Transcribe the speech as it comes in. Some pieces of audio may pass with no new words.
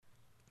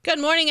Good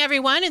morning,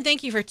 everyone, and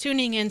thank you for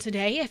tuning in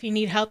today. If you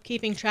need help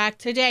keeping track,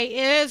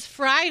 today is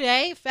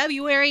Friday,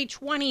 February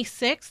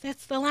 26th.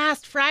 It's the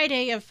last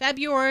Friday of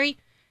February.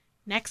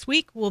 Next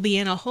week, we'll be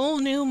in a whole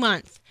new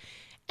month.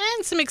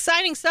 And some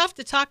exciting stuff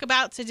to talk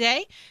about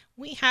today.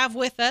 We have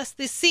with us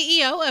the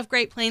CEO of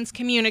Great Plains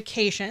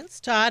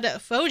Communications, Todd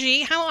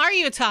Foji. How are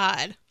you,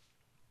 Todd?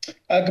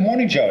 Good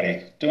morning,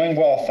 Jody. Doing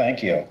well,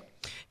 thank you.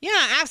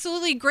 Yeah,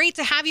 absolutely great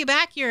to have you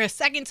back. You're a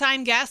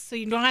second-time guest, so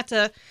you don't have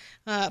to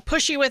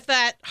push you with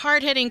that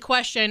hard-hitting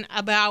question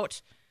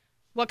about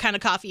what kind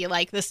of coffee you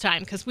like this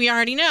time, because we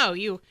already know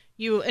you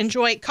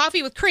enjoy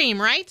coffee with cream,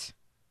 right?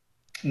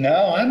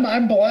 No,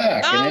 I'm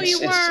black, and Oh, it's you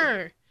it's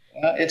were.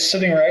 it's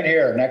sitting right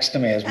here next to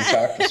me as we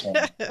talk this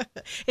morning.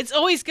 It's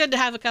always good to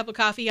have a cup of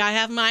coffee. I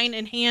have mine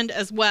in hand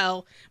as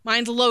well.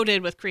 Mine's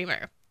loaded with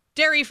creamer,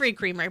 dairy-free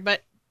creamer,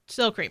 but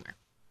still creamer.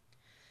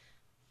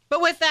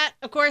 But with that,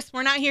 of course,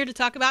 we're not here to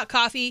talk about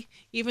coffee,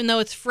 even though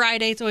it's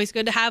Friday. It's always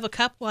good to have a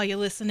cup while you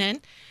listen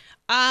in.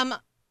 Um,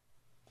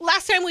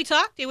 Last time we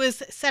talked, it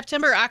was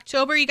September,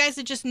 October. You guys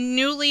had just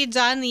newly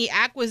done the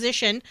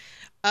acquisition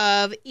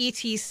of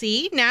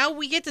ETC. Now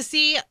we get to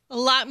see a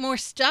lot more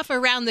stuff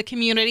around the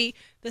community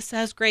that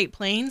says Great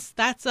Plains.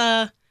 That's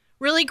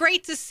really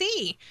great to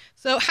see.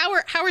 So how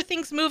are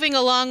things moving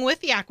along with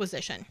the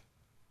acquisition?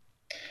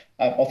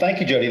 Well, thank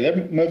you, Jody.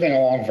 They're moving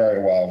along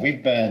very well.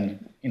 We've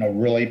been,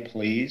 really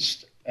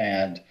pleased,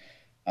 and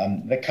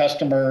the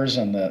customers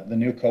and the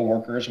new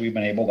coworkers we've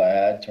been able to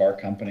add to our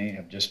company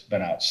have just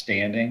been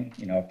outstanding.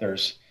 If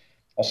there's,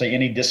 I'll say,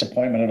 any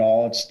disappointment at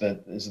all, it's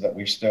that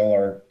we still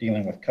are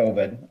dealing with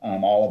COVID,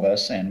 all of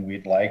us, and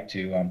we'd like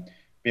to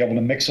be able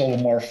to mix a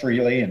little more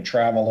freely and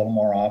travel a little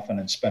more often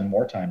and spend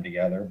more time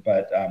together.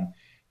 But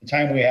the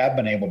time we have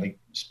been able to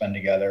spend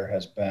together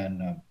has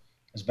been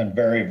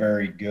very,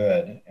 very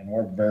good, and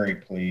we're very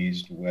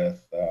pleased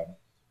with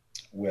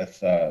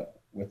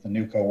with the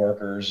new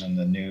coworkers and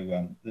the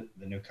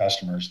new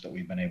customers that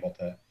we've been able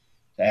to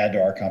add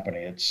to our company.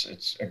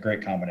 It's a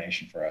great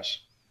combination for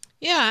us.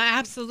 Yeah,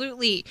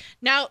 absolutely.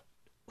 Now,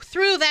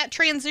 through that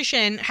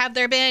transition, have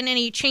there been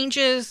any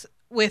changes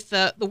with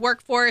the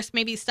workforce,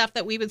 maybe stuff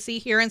that we would see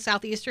here in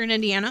southeastern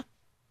Indiana?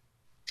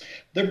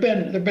 There've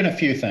been a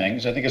few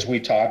things. I think as we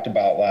talked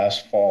about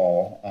last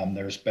fall,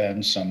 there's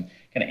been some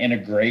kind of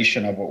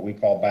integration of what we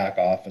call back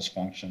office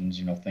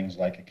functions. Things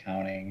like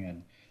accounting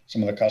and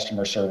some of the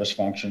customer service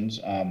functions.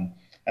 And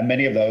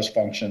many of those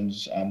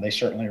functions, they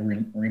certainly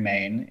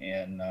remain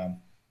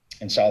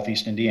in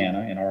Southeast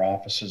Indiana in our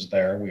offices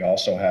there. We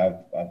also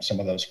have some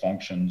of those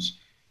functions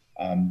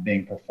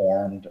being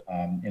performed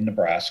in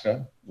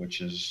Nebraska, which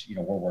is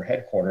where we're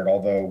headquartered.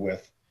 Although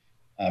with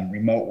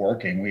remote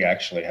working, we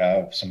actually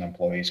have some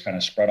employees kind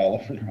of spread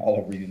all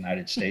over the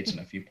United States in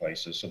a few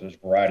places. So there's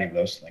a variety of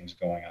those things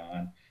going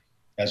on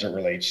as it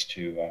relates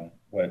to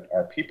what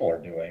our people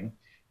are doing.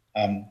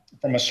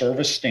 From a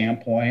service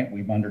standpoint,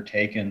 we've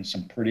undertaken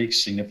some pretty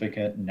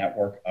significant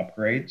network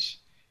upgrades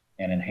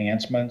and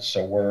enhancements.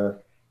 So we're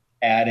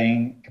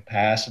adding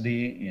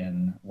capacity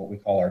in what we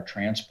call our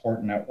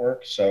transport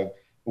network. So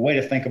the way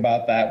to think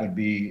about that would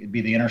be it'd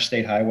be the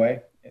interstate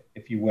highway,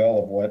 if you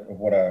will, of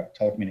what a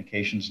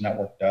telecommunications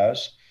network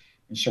does.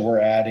 And so we're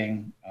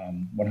adding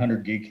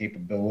 100 gig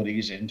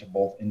capabilities into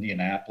both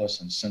Indianapolis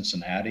and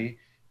Cincinnati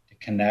to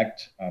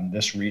connect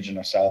this region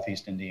of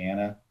Southeast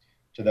Indiana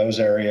to those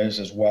areas,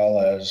 as well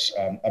as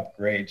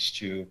upgrades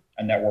to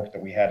a network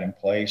that we had in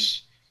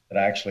place that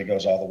actually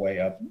goes all the way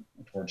up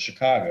towards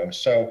Chicago.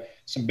 So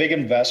some big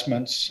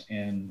investments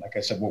in, like I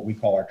said, what we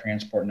call our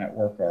transport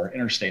network, our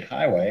interstate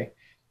highway.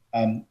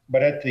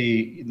 But at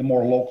the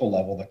more local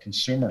level, the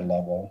consumer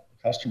level,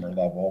 the customer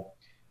level,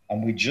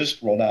 we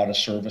just rolled out a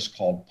service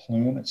called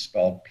Plume. It's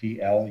spelled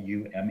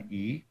Plume,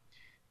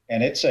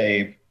 and it's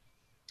a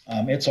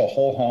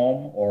whole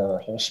home or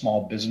whole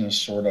small business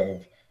sort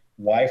of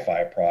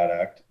Wi-Fi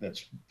product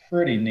that's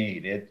pretty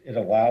neat. It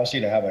allows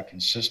you to have a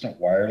consistent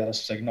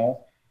wireless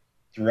signal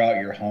throughout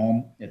your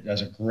home. It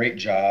does a great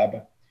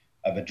job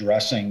of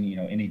addressing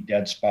any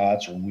dead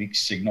spots or weak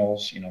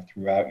signals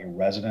throughout your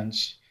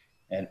residence.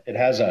 And it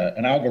has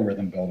an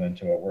algorithm built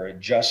into it where it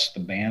adjusts the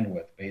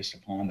bandwidth based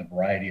upon the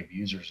variety of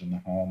users in the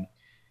home.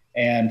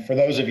 And for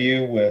those of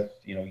you with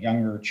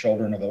younger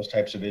children or those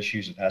types of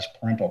issues, it has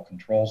parental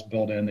controls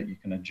built in that you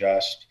can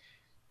adjust,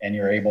 and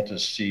you're able to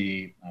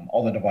see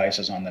all the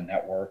devices on the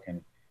network,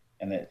 and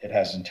it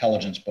has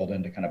intelligence built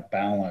in to kind of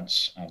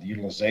balance the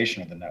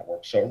utilization of the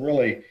network. So it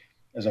really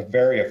is a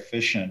very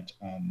efficient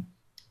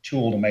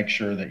tool to make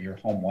sure that your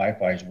home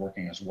Wi-Fi is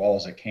working as well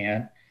as it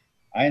can.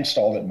 I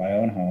installed it in my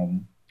own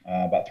home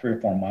about 3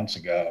 or 4 months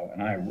ago,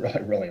 and I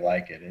really, really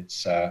like it.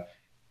 It's a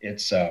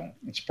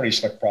pretty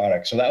slick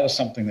product. So that was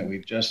something that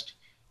we've just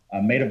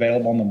made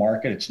available in the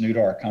market. It's new to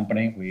our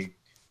company.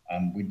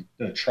 We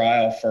did a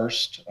trial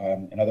first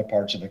in other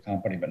parts of the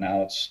company, but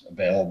now it's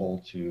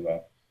available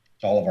to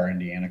all of our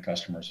Indiana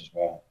customers as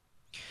well.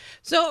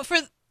 So for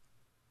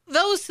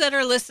those that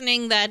are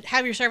listening that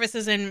have your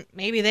services and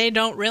maybe they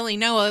don't really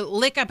know a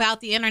lick about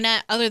the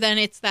internet other than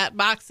it's that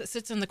box that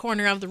sits in the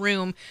corner of the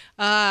room,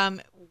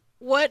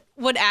 What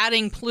would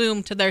adding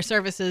Plume to their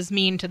services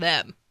mean to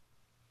them?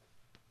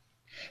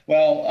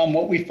 Well,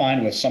 what we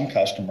find with some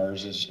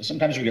customers is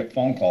sometimes we get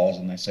phone calls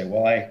and they say,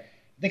 "Well, I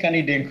think I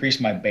need to increase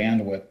my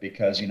bandwidth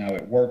because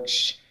it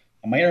works.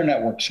 My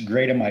internet works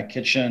great in my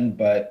kitchen,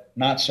 but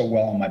not so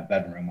well in my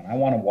bedroom, and I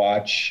want to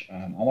watch.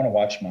 I want to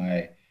watch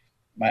my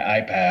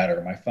iPad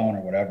or my phone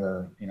or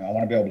whatever. I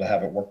want to be able to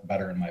have it work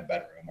better in my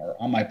bedroom or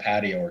on my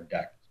patio or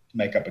deck, to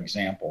make up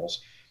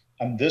examples."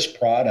 This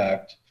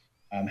product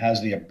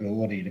has the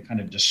ability to kind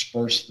of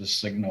disperse the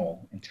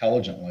signal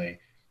intelligently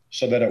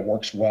so that it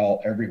works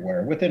well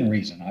everywhere within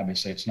reason.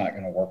 Obviously, it's not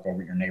going to work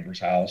over your neighbor's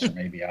house or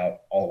maybe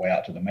out all the way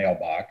out to the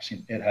mailbox.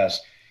 It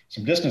has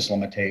some distance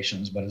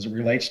limitations, but as it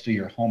relates to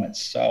your home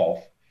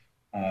itself,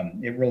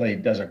 it really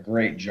does a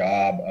great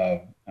job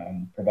of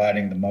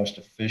providing the most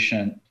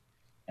efficient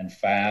and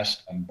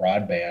fast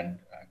broadband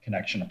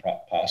connection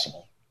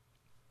possible.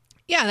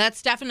 Yeah,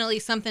 that's definitely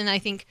something I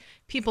think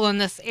people in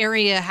this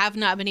area have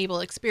not been able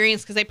to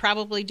experience because they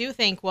probably do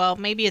think, well,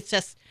 maybe it's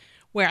just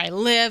where I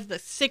live, the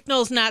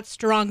signal's not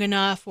strong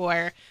enough,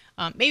 or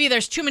maybe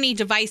there's too many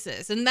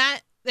devices. And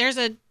that there's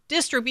a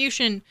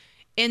distribution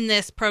in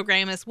this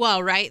program as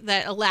well, right?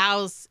 That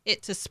allows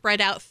it to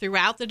spread out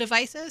throughout the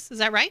devices. Is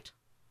that right?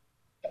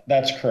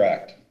 That's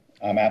correct.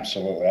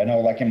 Absolutely. I know,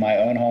 like in my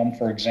own home,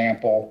 for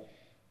example,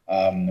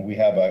 we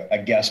have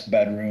a guest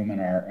bedroom in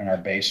our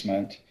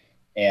basement,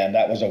 and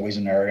that was always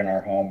an area in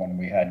our home when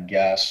we had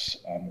guests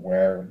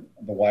where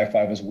the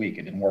Wi-Fi was weak.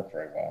 It didn't work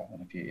very well.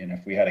 And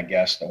if we had a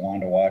guest that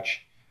wanted to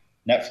watch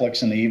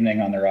Netflix in the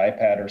evening on their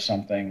iPad or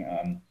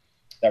something,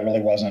 that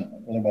really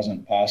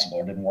wasn't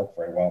possible. It didn't work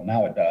very well.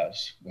 Now it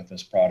does with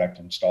this product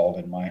installed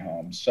in my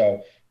home.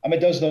 So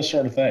it does those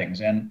sort of things,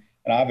 and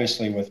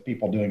obviously with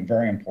people doing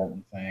very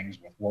important things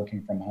with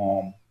working from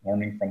home,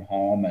 learning from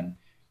home,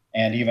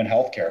 and even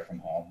healthcare from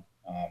home.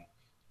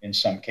 In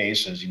some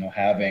cases,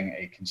 having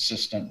a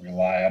consistent,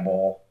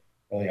 reliable,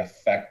 really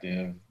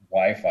effective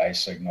Wi-Fi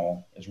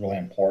signal is really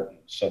important.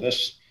 So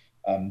this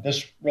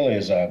really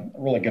is a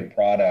really good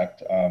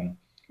product.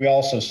 We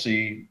also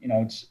see,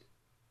 it's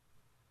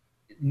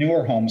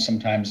newer homes.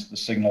 Sometimes the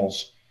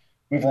signals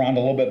move around a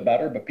little bit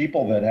better, but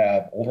people that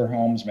have older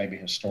homes, maybe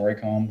historic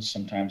homes,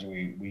 sometimes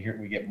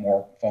we get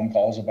more phone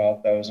calls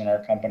about those in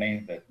our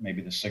company that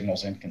maybe the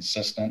signal's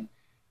inconsistent,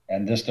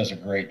 and this does a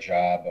great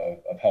job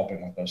of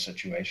helping with those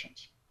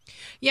situations.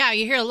 Yeah,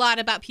 you hear a lot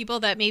about people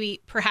that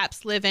maybe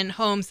perhaps live in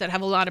homes that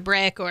have a lot of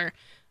brick or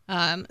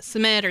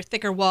cement or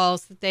thicker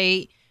walls, that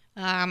they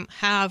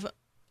have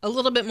a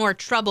little bit more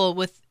trouble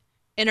with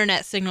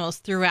internet signals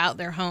throughout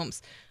their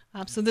homes.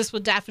 So this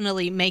would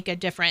definitely make a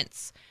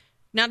difference.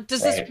 Now,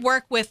 does this Right.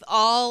 work with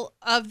all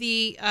of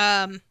the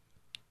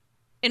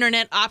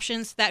internet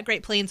options that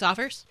Great Plains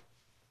offers?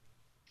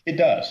 It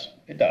does.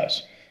 It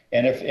does.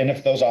 And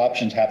if those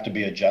options have to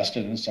be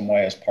adjusted in some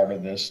way as part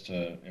of this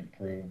to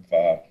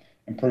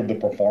improve the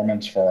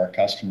performance for our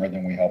customer,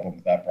 then we help them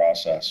with that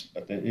process.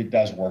 But it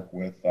does work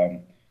with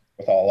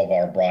all of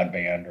our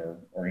broadband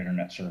or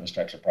internet service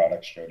types of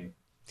products, Jody.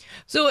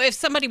 So if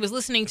somebody was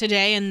listening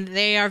today and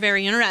they are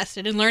very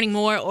interested in learning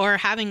more or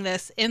having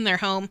this in their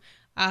home,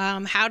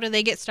 how do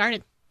they get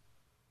started?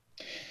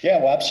 Yeah,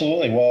 well,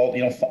 absolutely. Well,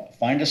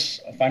 find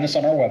us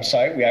on our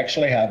website. We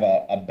actually have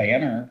a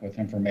banner with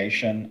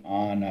information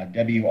on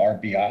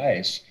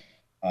WRBI's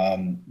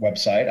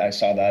website. I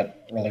saw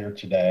that earlier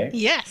today.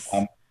 Yes.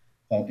 Um,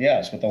 so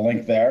yes, with a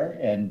link there,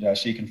 and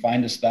so you can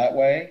find us that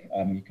way.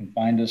 You can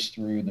find us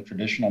through the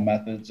traditional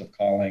methods of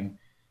calling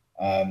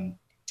um,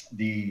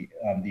 the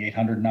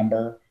 800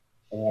 number,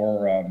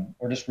 or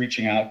just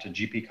reaching out to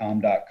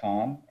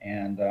gpcom.com,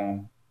 and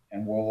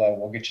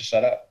we'll get you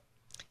set up.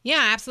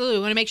 Yeah, absolutely.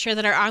 We want to make sure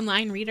that our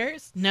online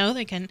readers know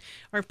they can,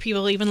 or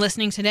people even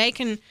listening today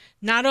can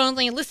not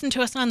only listen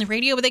to us on the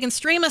radio, but they can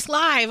stream us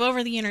live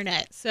over the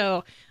internet.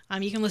 So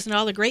you can listen to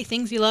all the great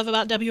things you love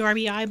about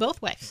WRBI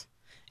both ways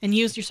and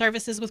use your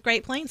services with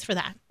Great Plains for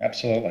that.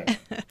 Absolutely.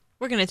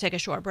 We're going to take a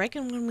short break,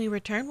 and when we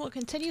return, we'll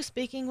continue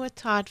speaking with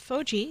Todd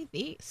Foji,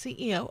 the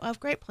CEO of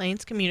Great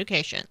Plains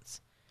Communications.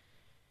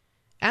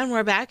 And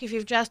we're back. If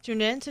you've just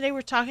tuned in, today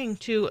we're talking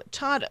to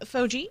Todd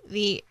Foji,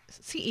 the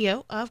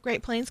CEO of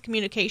Great Plains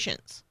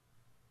Communications.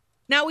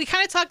 Now, we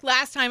kind of talked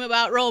last time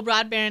about rural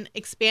broadband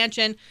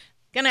expansion.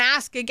 Going to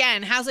ask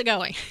again, how's it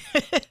going?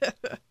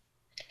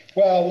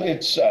 Well,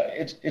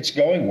 it's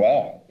going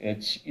well.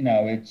 It's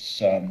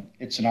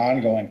an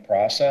ongoing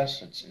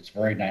process. It's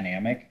very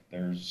dynamic.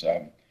 There's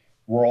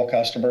rural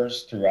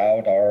customers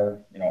throughout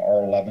our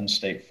 11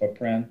 state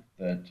footprint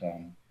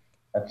that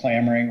are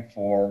clamoring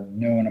for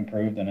new and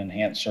improved and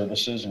enhanced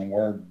services, and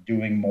we're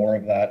doing more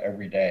of that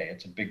every day.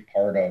 It's a big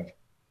part of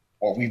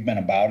what we've been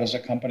about as a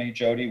company,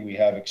 Jody. We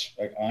have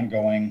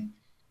ongoing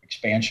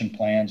expansion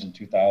plans in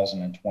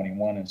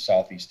 2021 in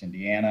Southeast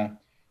Indiana,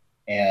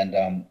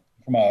 and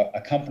from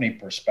a company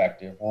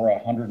perspective, we're a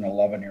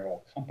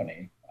 111-year-old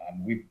company.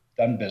 We've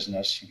done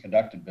business and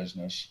conducted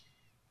business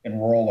in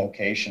rural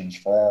locations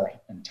for our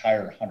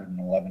entire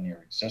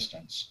 111-year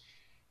existence.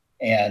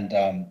 And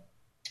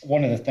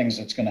one of the things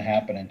that's going to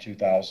happen in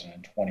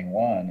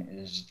 2021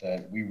 is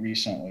that we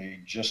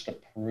recently just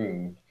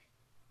approved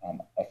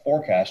a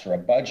forecast or a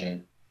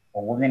budget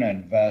where we're going to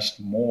invest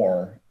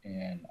more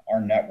in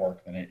our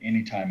network than at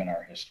any time in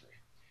our history.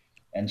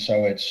 And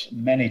so it's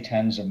many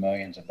tens of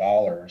millions of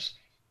dollars.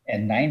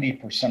 And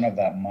 90% of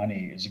that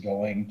money is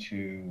going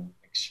to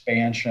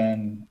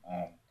expansion,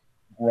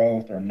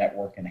 growth, or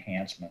network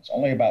enhancements.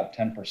 Only about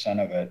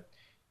 10% of it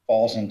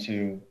falls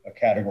into a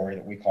category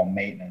that we call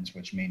maintenance,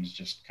 which means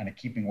just kind of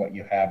keeping what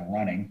you have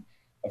running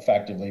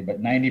effectively.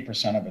 But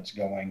 90% of it's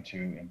going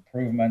to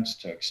improvements,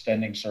 to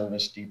extending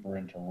service deeper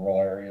into rural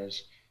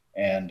areas,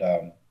 and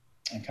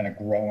and kind of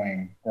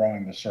growing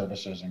the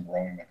services and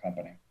growing the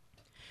company.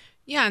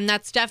 Yeah, and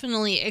that's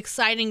definitely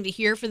exciting to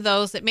hear for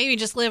those that maybe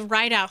just live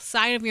right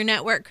outside of your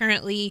network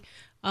currently,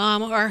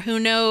 or who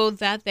know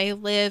that they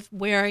live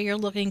where you're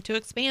looking to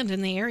expand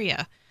in the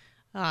area.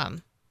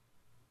 Um,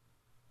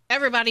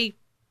 Everybody,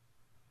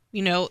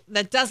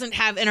 that doesn't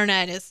have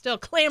internet is still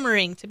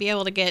clamoring to be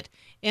able to get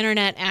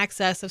internet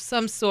access of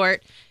some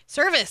sort,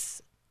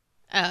 service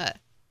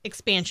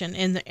expansion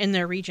in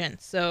their region.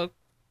 So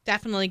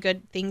definitely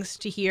good things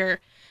to hear.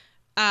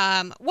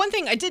 One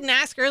thing I didn't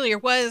ask earlier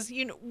was,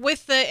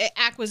 with the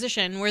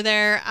acquisition, was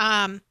there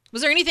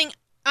anything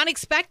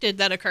unexpected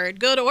that occurred,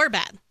 good or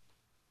bad?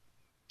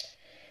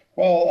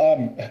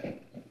 Well,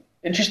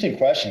 interesting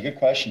question. Good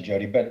question,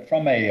 Jody. But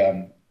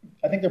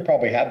I think there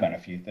probably have been a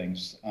few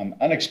things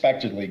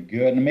unexpectedly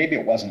good, and maybe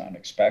it wasn't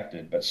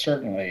unexpected, but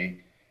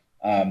certainly,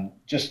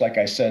 just like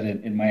I said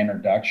in my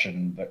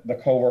introduction, the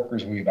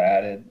coworkers we've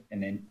added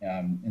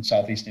in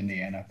Southeast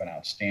Indiana have been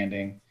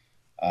outstanding.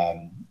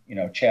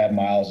 Chad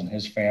Miles and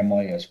his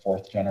family as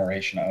fourth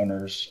generation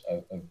owners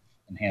of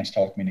Enhanced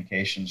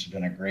Telecommunications have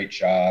done a great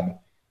job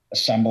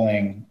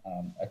assembling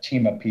a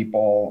team of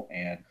people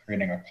and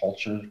creating a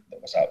culture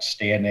that was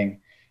outstanding.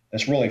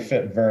 That's really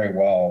fit very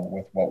well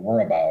with what we're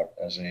about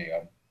as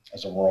a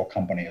rural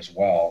company as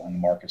well in the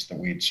markets that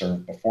we had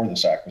served before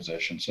this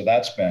acquisition. So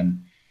that's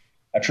been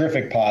a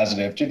terrific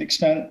positive. To the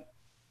extent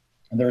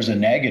there's a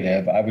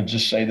negative, I would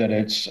just say that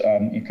it's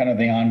kind of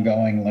the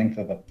ongoing length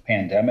of the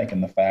pandemic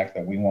and the fact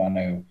that we want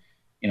to,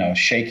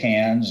 shake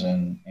hands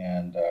and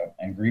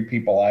greet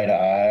people eye to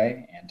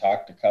eye and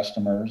talk to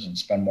customers and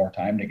spend more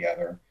time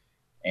together.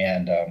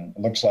 And it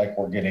looks like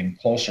we're getting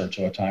closer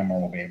to a time where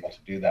we'll be able to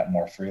do that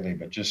more freely.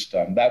 But just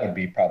that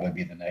would probably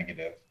be the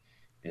negative.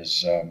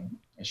 It's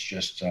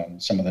just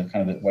some of the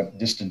kind of what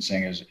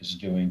distancing is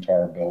doing to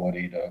our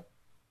ability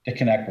to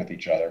connect with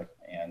each other.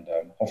 And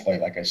hopefully,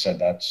 like I said,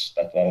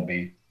 that'll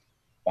be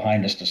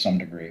behind us to some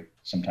degree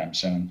sometime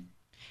soon.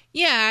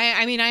 Yeah,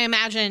 I mean, I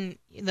imagine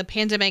the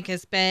pandemic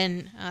has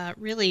been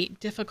really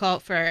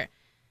difficult for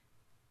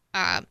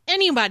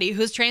anybody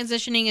who's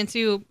transitioning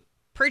into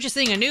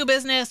purchasing a new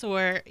business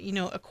or,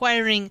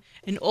 acquiring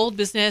an old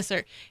business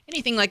or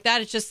anything like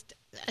that. It's just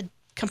a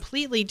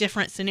completely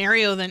different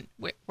scenario than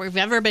we've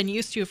ever been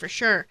used to, for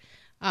sure.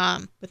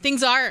 But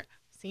things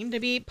seem to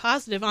be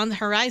positive on the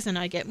horizon.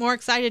 I get more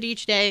excited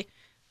each day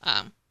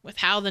with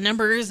how the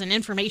numbers and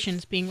information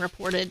is being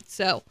reported.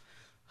 So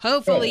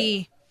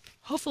hopefully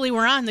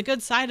we're on the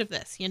good side of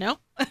this,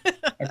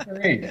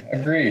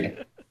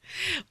 Agreed.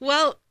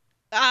 Well,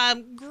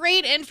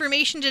 great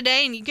information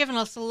today, and you've given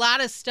us a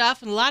lot of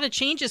stuff and a lot of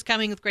changes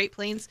coming with Great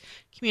Plains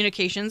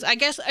Communications. I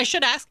guess I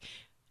should ask,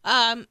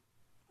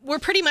 we're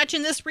pretty much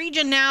in this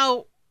region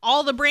now.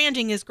 All the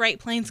branding is Great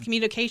Plains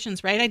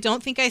Communications, right? I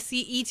don't think I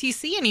see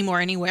ETC anymore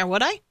anywhere,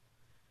 would I?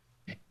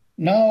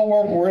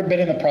 No, we're a bit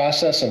in the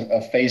process of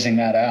phasing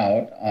that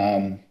out.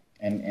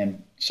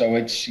 And so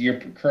you're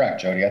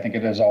correct, Jody. I think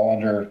it is all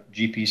under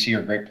GPC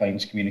or Great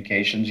Plains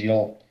Communications.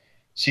 You'll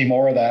see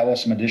more of that with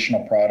some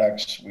additional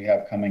products we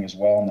have coming as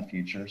well in the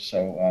future.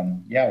 So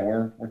yeah,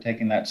 we're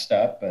taking that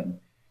step, and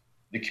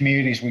the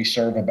communities we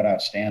serve have been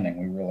outstanding.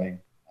 We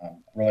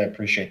really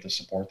appreciate the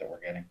support that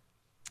we're getting.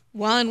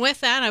 Well, and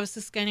with that, I was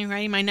just getting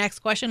ready. My next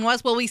question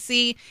was, will we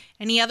see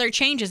any other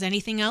changes?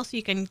 Anything else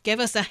you can give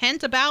us a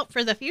hint about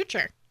for the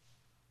future?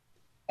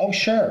 Oh,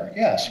 sure.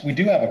 Yes, we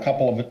do have a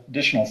couple of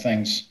additional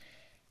things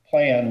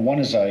planned. One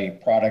is a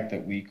product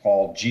that we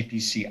call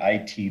GPC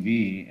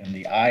ITV, and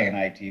the I in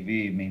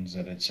ITV means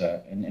that it's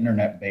an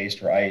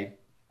internet-based or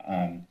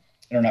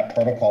internet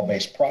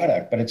protocol-based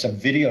product, but it's a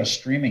video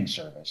streaming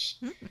service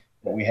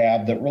that we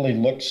have that really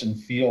looks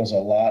and feels a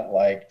lot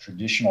like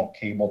traditional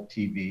cable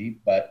TV,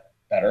 but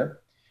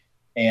better.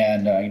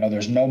 And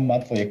there's no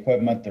monthly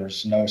equipment,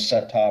 there's no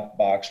set-top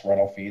box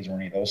rental fees or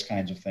any of those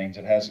kinds of things.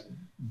 It has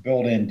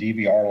built-in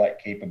DVR-like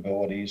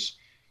capabilities.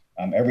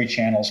 Every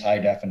channel is high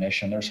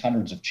definition. There's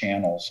hundreds of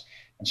channels.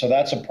 And so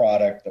that's a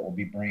product that we'll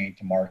be bringing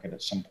to market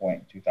at some point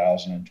in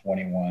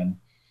 2021.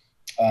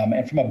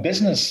 And from a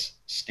business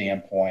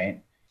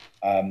standpoint,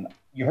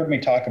 you heard me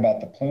talk about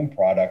the Plume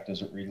product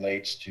as it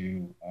relates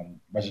to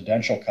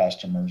residential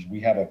customers. We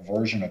have a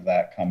version of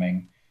that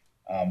coming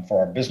for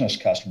our business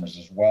customers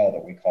as well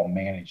that we call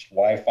managed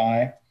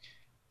Wi-Fi.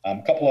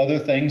 A couple other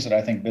things that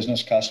I think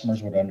business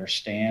customers would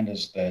understand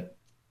is that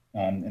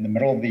in the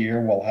middle of the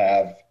year, we'll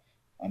have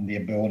the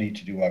ability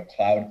to do a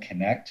Cloud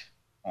Connect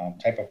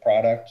type of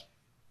product.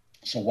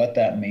 So what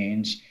that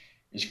means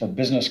is for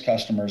business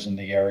customers in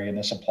the area, and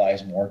this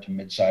applies more to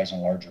mid-size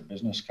and larger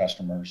business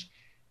customers,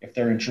 if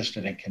they're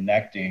interested in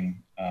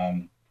connecting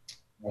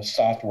with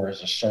software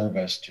as a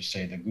service to,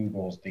 say, the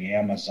Googles, the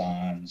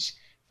Amazons,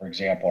 for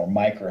example, or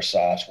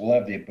Microsofts, we'll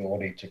have the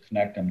ability to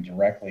connect them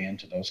directly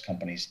into those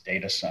companies'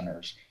 data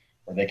centers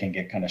where they can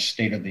get kind of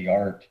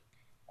state-of-the-art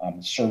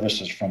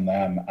services from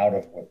them out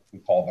of what we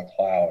call the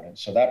cloud. And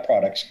so that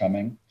product's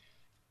coming.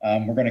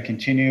 We're going to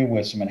continue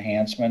with some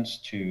enhancements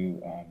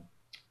to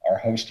our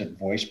hosted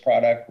voice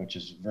product, which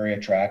is very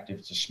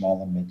attractive to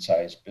small and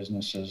mid-sized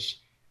businesses.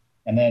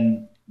 And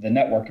then the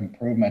network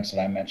improvements that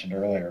I mentioned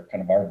earlier,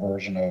 kind of our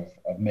version of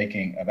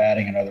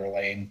adding another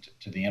lane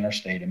to the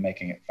interstate and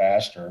making it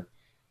faster.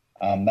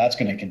 That's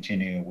going to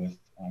continue with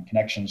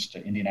connections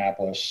to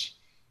Indianapolis,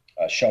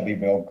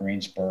 Shelbyville,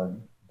 Greensburg,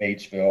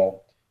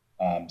 Batesville,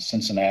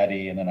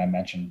 Cincinnati, and then I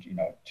mentioned,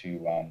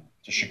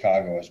 to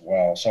Chicago as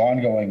well. So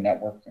ongoing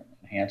network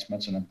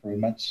enhancements and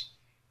improvements,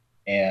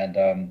 and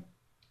a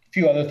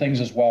few other things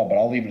as well. But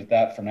I'll leave it at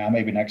that for now.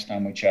 Maybe next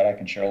time we chat, I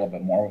can share a little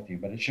bit more with you.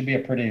 But it should be a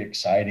pretty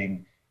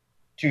exciting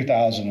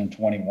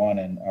 2021,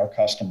 and our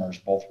customers,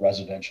 both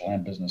residential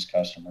and business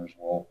customers,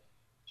 will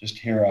just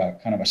hear a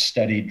kind of a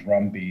steady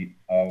drumbeat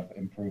of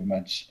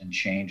improvements and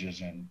changes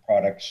in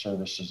product,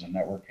 services, and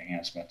network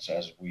enhancements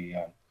as we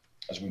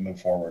move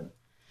forward.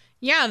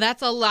 Yeah,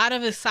 that's a lot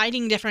of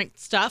exciting different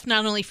stuff,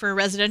 not only for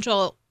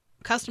residential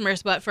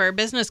customers, but for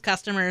business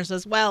customers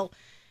as well.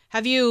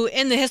 Have you,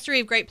 in the history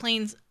of Great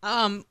Plains,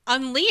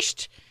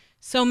 unleashed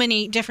so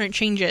many different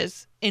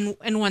changes in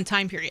one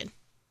time period?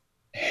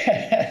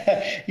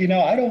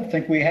 I don't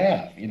think we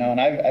have. And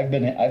I've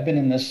been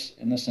in this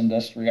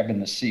industry. I've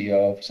been the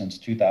CEO since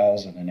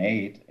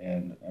 2008,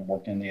 and I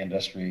worked in the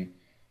industry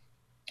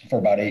for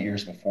about 8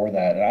 years before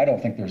that. And I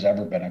don't think there's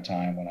ever been a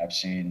time when I've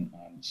seen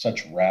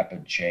such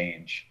rapid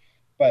change.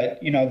 But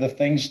the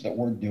things that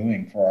we're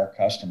doing for our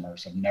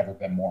customers have never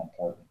been more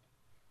important.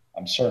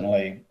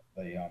 Certainly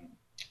the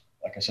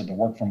like I said, the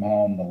work from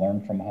home, the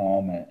learn from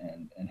home,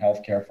 and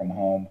healthcare from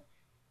home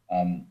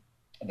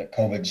that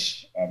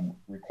COVID's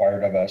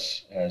required of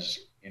us has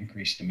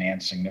increased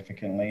demand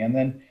significantly. And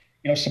then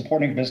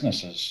supporting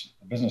businesses,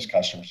 the business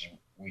customers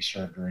we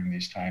serve during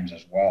these times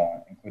as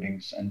well,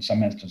 including in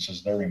some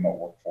instances their remote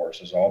workforce,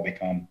 has all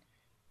become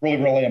really,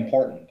 really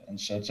important.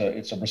 And so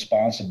it's a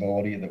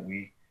responsibility that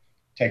we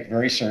take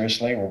very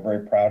seriously. We're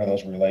very proud of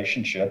those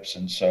relationships.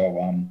 And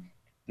so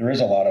there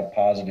is a lot of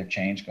positive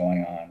change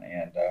going on,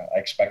 and I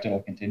expect it'll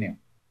continue.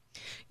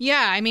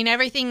 Yeah, I mean,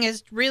 everything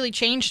has really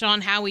changed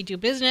on how we do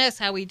business,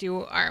 how we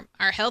do our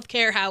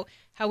healthcare,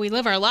 how we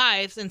live our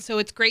lives. And so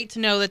it's great to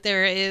know that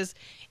there is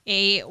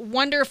a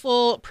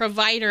wonderful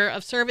provider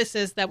of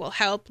services that will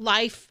help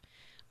life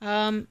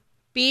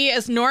be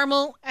as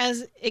normal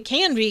as it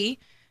can be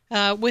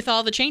with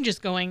all the changes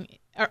going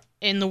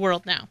in the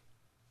world now.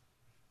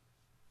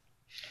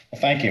 Well,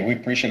 thank you. We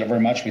appreciate it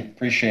very much. We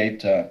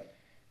appreciate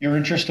your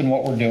interest in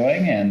what we're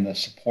doing and the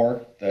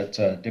support that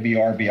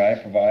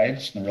WRBI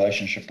provides and the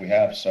relationship we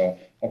have. So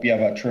hope you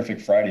have a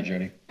terrific Friday,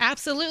 Judy.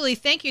 Absolutely.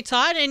 Thank you,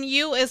 Todd, and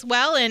you as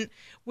well. And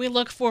we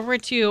look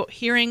forward to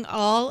hearing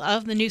all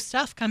of the new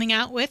stuff coming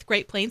out with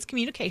Great Plains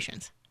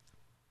Communications.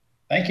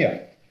 Thank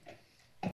you.